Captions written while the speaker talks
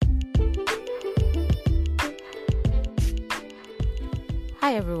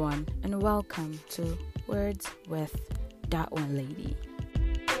Hi everyone, and welcome to Words with That One Lady.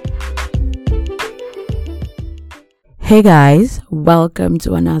 Hey guys, welcome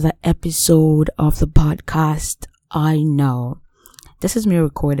to another episode of the podcast. I know this is me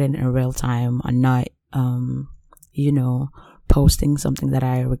recording in real time and not posting something that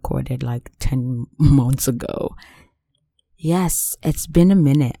I recorded like 10 months ago. Yes, it's been a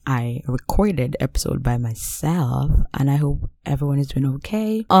minute. I recorded episode by myself and I hope everyone is doing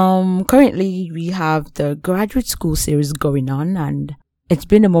okay. Currently we have the graduate school series going on and it's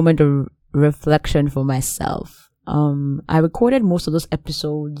been a moment of reflection for myself. I recorded most of those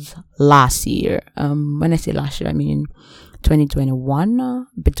episodes last year. When I say last year, I mean 2021,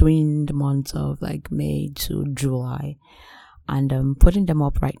 between the months of like May to July, and putting them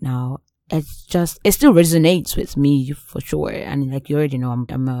up right now. It still resonates with me for sure. And like you already know,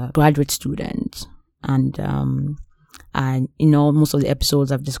 I'm a graduate student, and most of the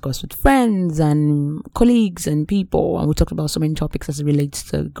episodes I've discussed with friends and colleagues and people, and we talked about so many topics as it relates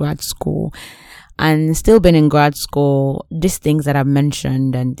to grad school. And still been in grad school, these things that I've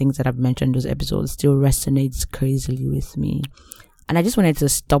mentioned and things that I've mentioned in those episodes still resonates crazily with me. And I just wanted to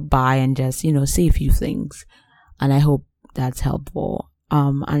stop by and just, say a few things. And I hope that's helpful.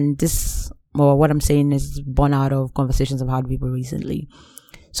 And what I'm saying is born out of conversations I've had with people recently.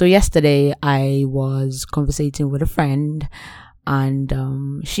 So yesterday I was conversating with a friend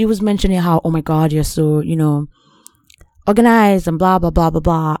and, she was mentioning how, oh my God, you're so, organized and blah, blah, blah, blah,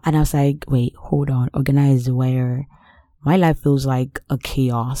 blah. And I was like, wait, hold on. Organized where? My life feels like a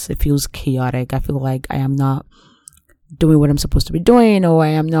chaos. It feels chaotic. I feel like I am not doing what I'm supposed to be doing, or I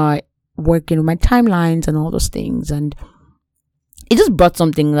am not working with my timelines and all those things. And it just brought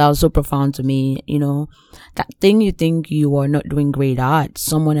something that was so profound to me, that thing you think you are not doing great at,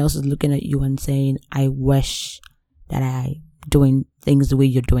 someone else is looking at you and saying, I wish that I doing things the way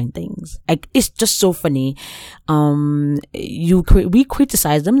you're doing things. Like, it's just so funny. We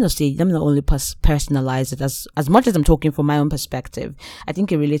criticize them, not only personalize it. As much as I'm talking from my own perspective, I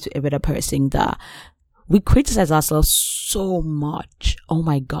think it relates to every other person that we criticize ourselves so much. Oh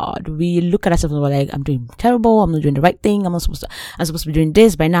my God. We look at ourselves and we're like, I'm doing terrible. I'm not doing the right thing. I'm supposed to be doing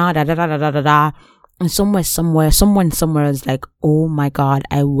this by now. Da da da da da da da. And someone somewhere is like, oh my God,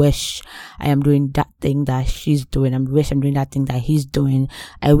 I wish I am doing that thing that she's doing. I wish I'm doing that thing that he's doing.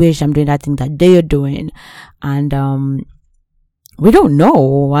 I wish I'm doing that thing that they are doing. And we don't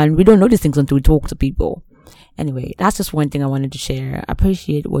know. And we don't know these things until we talk to people. Anyway, that's just one thing I wanted to share. I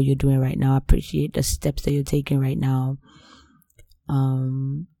appreciate what you're doing right now. I appreciate the steps that you're taking right now.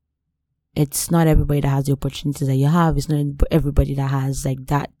 It's not everybody that has the opportunities that you have. It's not everybody that has like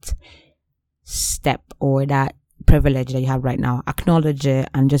that step or that privilege that you have right now. Acknowledge it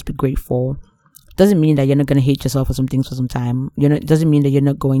and just be grateful. Doesn't mean that you're not going to hate yourself for some things for some time. It doesn't mean that you're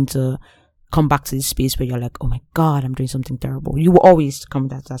not going to come back to this space where you're like, oh my God, I'm doing something terrible. You will always come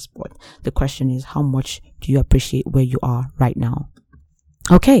to that spot. The question is, how much do you appreciate where you are right now?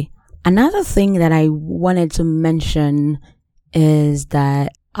 Okay. Another thing that I wanted to mention is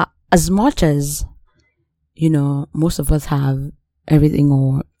that as much as, most of us have everything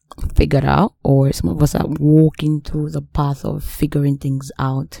or figured out, or some of us are walking through the path of figuring things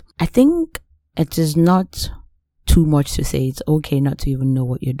out, I think it is not too much to say it's okay not to even know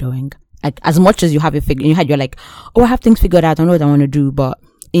what you're doing. Like, as much as you have it figured in your head, you're like, oh, I have things figured out, I know what I want to do, but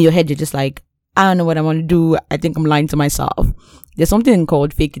in your head you're just like, I don't know what I want to do, I think I'm lying to myself. There's something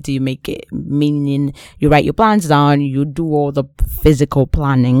called fake it till you make it, meaning you write your plans down, you do all the physical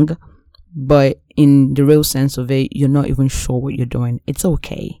planning, but in the real sense of it, you're not even sure what you're doing. It's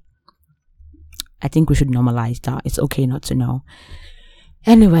okay. I think we should normalize that. It's okay not to know.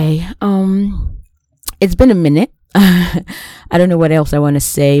 Anyway, it's been a minute. I don't know what else I want to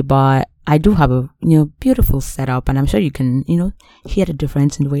say, but I do have a, beautiful setup, and I'm sure you can, hear the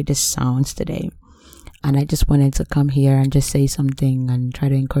difference in the way this sounds today. And I just wanted to come here and just say something and try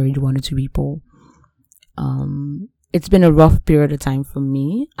to encourage one or two people. It's been a rough period of time for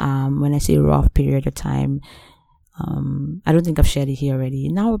me. When I say rough period of time, I don't think I've shared it here already.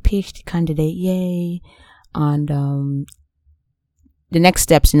 Now a PhD candidate, yay. And the next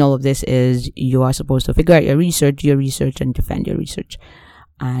steps in all of this is you are supposed to figure out your research, and defend your research.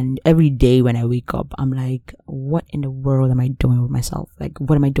 And every day when I wake up, I'm like, what in the world am I doing with myself? Like,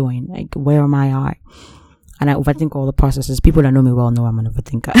 what am I doing? Like, where am I at? And I overthink all the processes. People that know me well know I'm an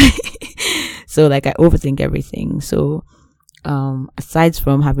overthinker. So like, I overthink everything. So aside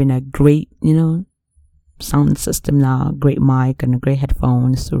from having a great, sound system now, great mic and great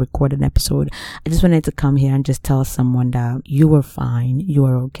headphones to record an episode, I just wanted to come here and just tell someone that you are fine, you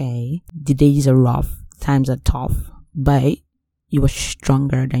are okay. The days are rough, times are tough, but you are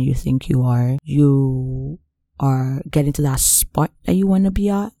stronger than you think you are. You are getting to that spot that you want to be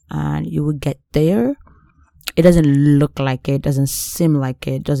at, and you will get there. It doesn't look like it, doesn't seem like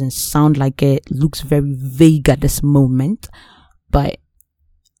it, doesn't sound like it, looks very vague at this moment, but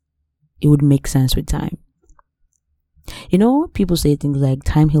it would make sense with time. People say things like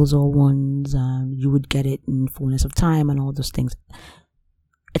time heals all wounds, and you would get it in fullness of time and all those things.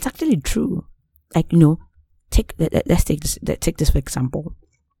 It's actually true. Let's take this for example.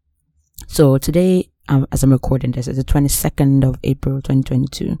 So today, as I'm recording this, it's the 22nd of April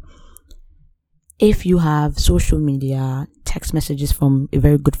 2022. If you have social media, text messages from a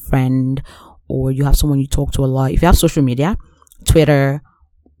very good friend, or you have someone you talk to a lot, if you have social media, Twitter,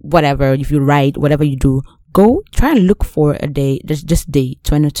 whatever, if you write, whatever you do, go try and look for a day, just day,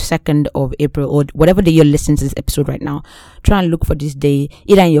 22nd of April, or whatever day you're listening to this episode right now. Try and look for this day,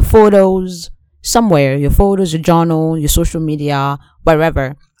 either in your photos, somewhere, your photos, your journal, your social media,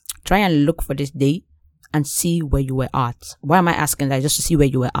 wherever. Try and look for this day and see where you were at. Why am I asking that? Just to see where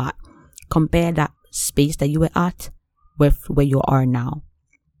you were at. Compare that space that you were at with where you are now.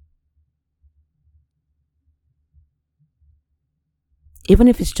 Even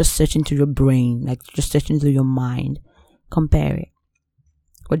if it's just searching through your brain, like just searching through your mind, compare it.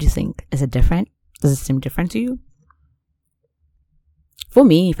 What do you think? Is it different? Does it seem different to you? For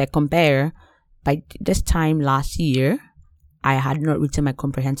me, if I compare, by this time last year, I had not written my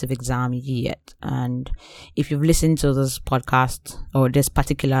comprehensive exam yet. And if you've listened to this podcast or this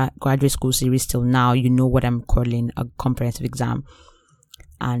particular graduate school series till now, you know what I'm calling a comprehensive exam.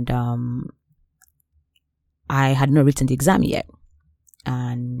 And I had not written the exam yet.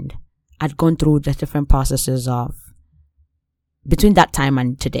 And I'd gone through the different processes of between that time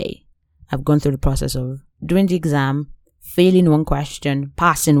and today. I've gone through the process of doing the exam, failing one question,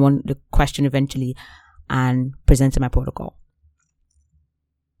 passing the question eventually, and presenting my protocol.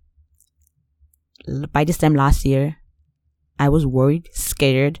 By this time last year, I was worried,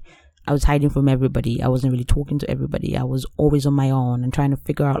 scared. I was hiding from everybody. I wasn't really talking to everybody. I was always on my own and trying to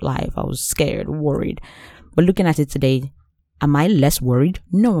figure out life. I was scared, worried. But looking at it today, am I less worried?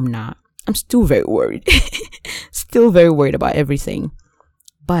 No, I'm not. I'm still very worried. Still very worried about everything.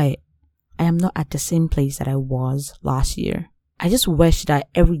 But I am not at the same place that I was last year. I just wish that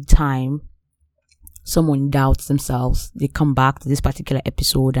every time someone doubts themselves, they come back to this particular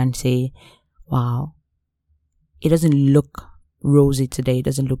episode and say, wow, it doesn't look rosy today. It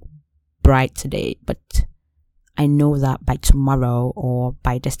doesn't look bright today. But I know that by tomorrow or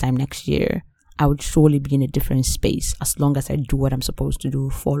by this time next year, I would surely be in a different space as long as I do what I'm supposed to do,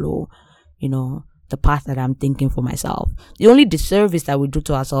 follow, the path that I'm thinking for myself. The only disservice that we do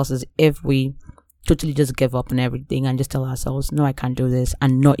to ourselves is if we totally just give up on everything and just tell ourselves, no, I can't do this,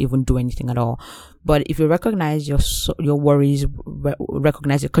 and not even do anything at all. But if you recognize your worries,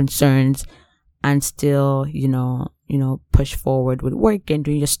 recognize your concerns, and still, push forward with work and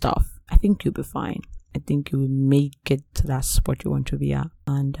doing your stuff, I think you'll be fine. I think you will make it to that spot you want to be at.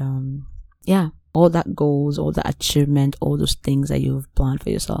 And all that goals, all that achievement, all those things that you've planned for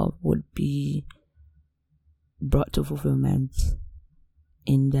yourself would be brought to fulfillment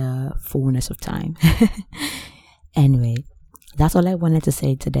in the fullness of time. Anyway, that's all I wanted to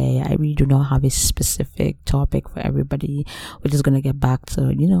say today. I really do not have a specific topic for everybody. We're just going to get back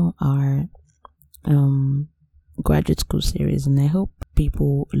to, our graduate school series, and I hope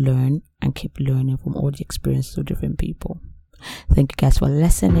people learn and keep learning from all the experiences of different people. Thank you guys for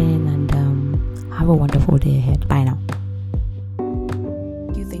listening, and have a wonderful day ahead. Bye now.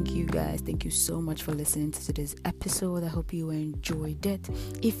 Thank you guys. Thank you so much for listening to today's episode. I hope you enjoyed it.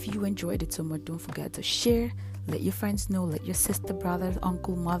 If you enjoyed it so much, don't forget to share. Let your friends know. Let your sister, brothers,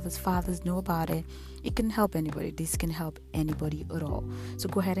 uncle, mothers, fathers know about it. It can help anybody. This can help anybody at all. So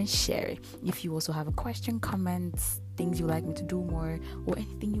go ahead and share it. If you also have a question, comments, things you like me to do more, or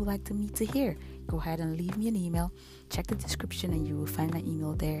anything you like me to hear, go ahead and leave me an email. Check the description and you will find my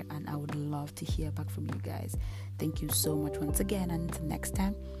email there, and I would love to hear back from you guys. Thank you so much once again, and until next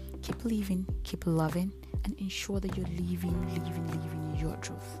time, keep living, keep loving, and ensure that you're living your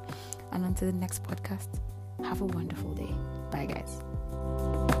truth. And until the next podcast, have a wonderful day. Bye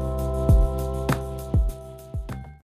guys.